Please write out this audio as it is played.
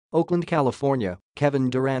Oakland, California, Kevin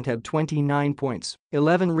Durant had 29 points,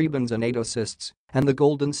 11 rebounds and 8 assists, and the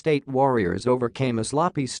Golden State Warriors overcame a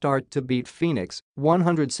sloppy start to beat Phoenix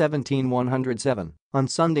 117-107 on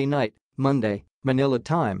Sunday night, Monday, Manila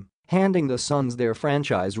time, handing the Suns their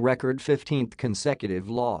franchise record 15th consecutive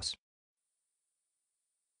loss.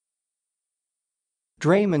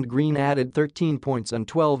 Draymond Green added 13 points and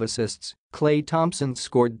 12 assists, Klay Thompson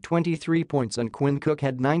scored 23 points and Quinn Cook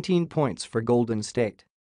had 19 points for Golden State.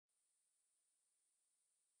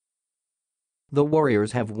 The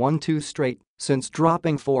Warriors have won 2 straight since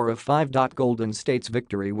dropping 4 of 5. Golden State's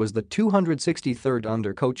victory was the 263rd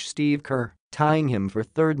under coach Steve Kerr, tying him for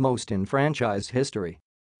third most in franchise history.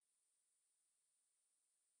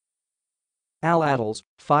 Attles,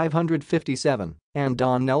 557, and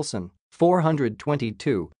Don Nelson,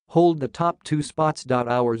 422, hold the top 2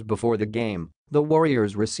 spots.Hours before the game. The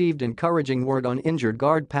Warriors received encouraging word on injured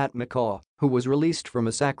guard Pat McCaw, who was released from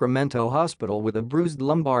a Sacramento hospital with a bruised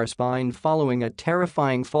lumbar spine following a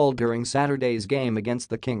terrifying fall during Saturday's game against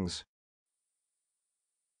the Kings.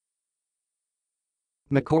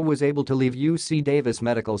 McCaw was able to leave UC Davis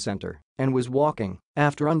Medical Center and was walking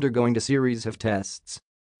after undergoing a series of tests.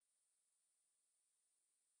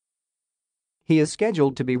 He is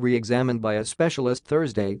scheduled to be re-examined by a specialist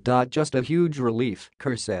Thursday. Just a huge relief,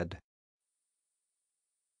 Kerr said.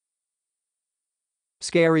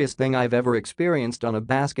 Scariest thing I've ever experienced on a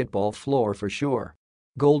basketball floor for sure.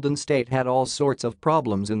 Golden State had all sorts of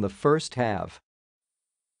problems in the first half.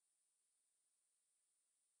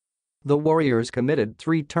 The Warriors committed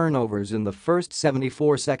 3 turnovers in the first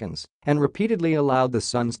 74 seconds and repeatedly allowed the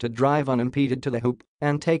Suns to drive unimpeded to the hoop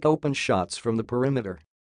and take open shots from the perimeter.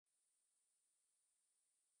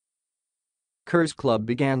 Kerr's club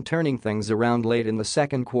began turning things around late in the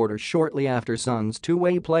second quarter shortly after Suns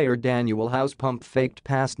two-way player Danuel House pump-faked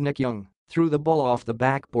past Nick Young, threw the ball off the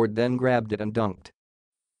backboard then grabbed it and dunked.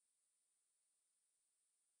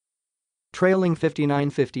 Trailing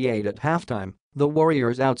 59-58 at halftime, the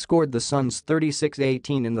Warriors outscored the Suns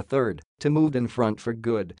 36-18 in the third to move in front for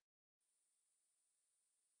good.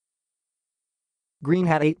 Green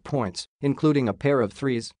had 8 points, including a pair of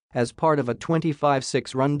threes, as part of a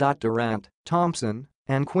 25-6 run. Durant, Thompson,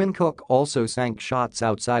 and Quinn Cook also sank shots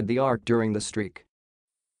outside the arc during the streak.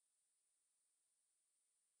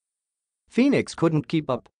 Phoenix couldn't keep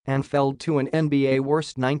up and fell to an NBA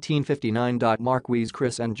worst 1959. Marquise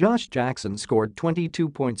Chris and Josh Jackson scored 22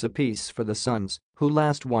 points apiece for the Suns, who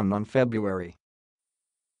last won on February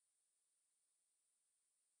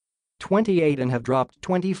 28 and have dropped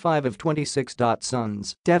 25 of 26.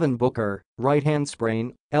 Suns, Devin Booker, right hand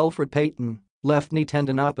sprain, Elfrid Payton, left knee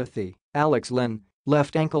tendinopathy, Alex Len,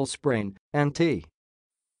 left ankle sprain, and T.J.Warren,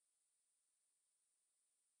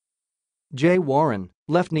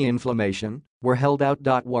 left knee inflammation, were held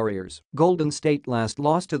out. Warriors, Golden State last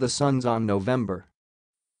lost to the Suns on November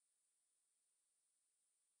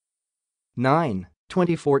 9,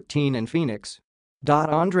 2014 in Phoenix.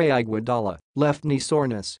 Andre Iguodala, left knee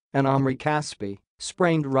soreness, and Omri Casspi,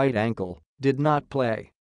 sprained right ankle, did not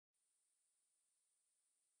play.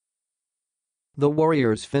 The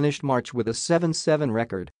Warriors finished March with a 7-7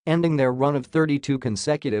 record, ending their run of 32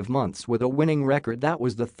 consecutive months with a winning record that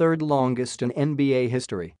was the third longest in NBA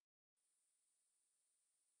history.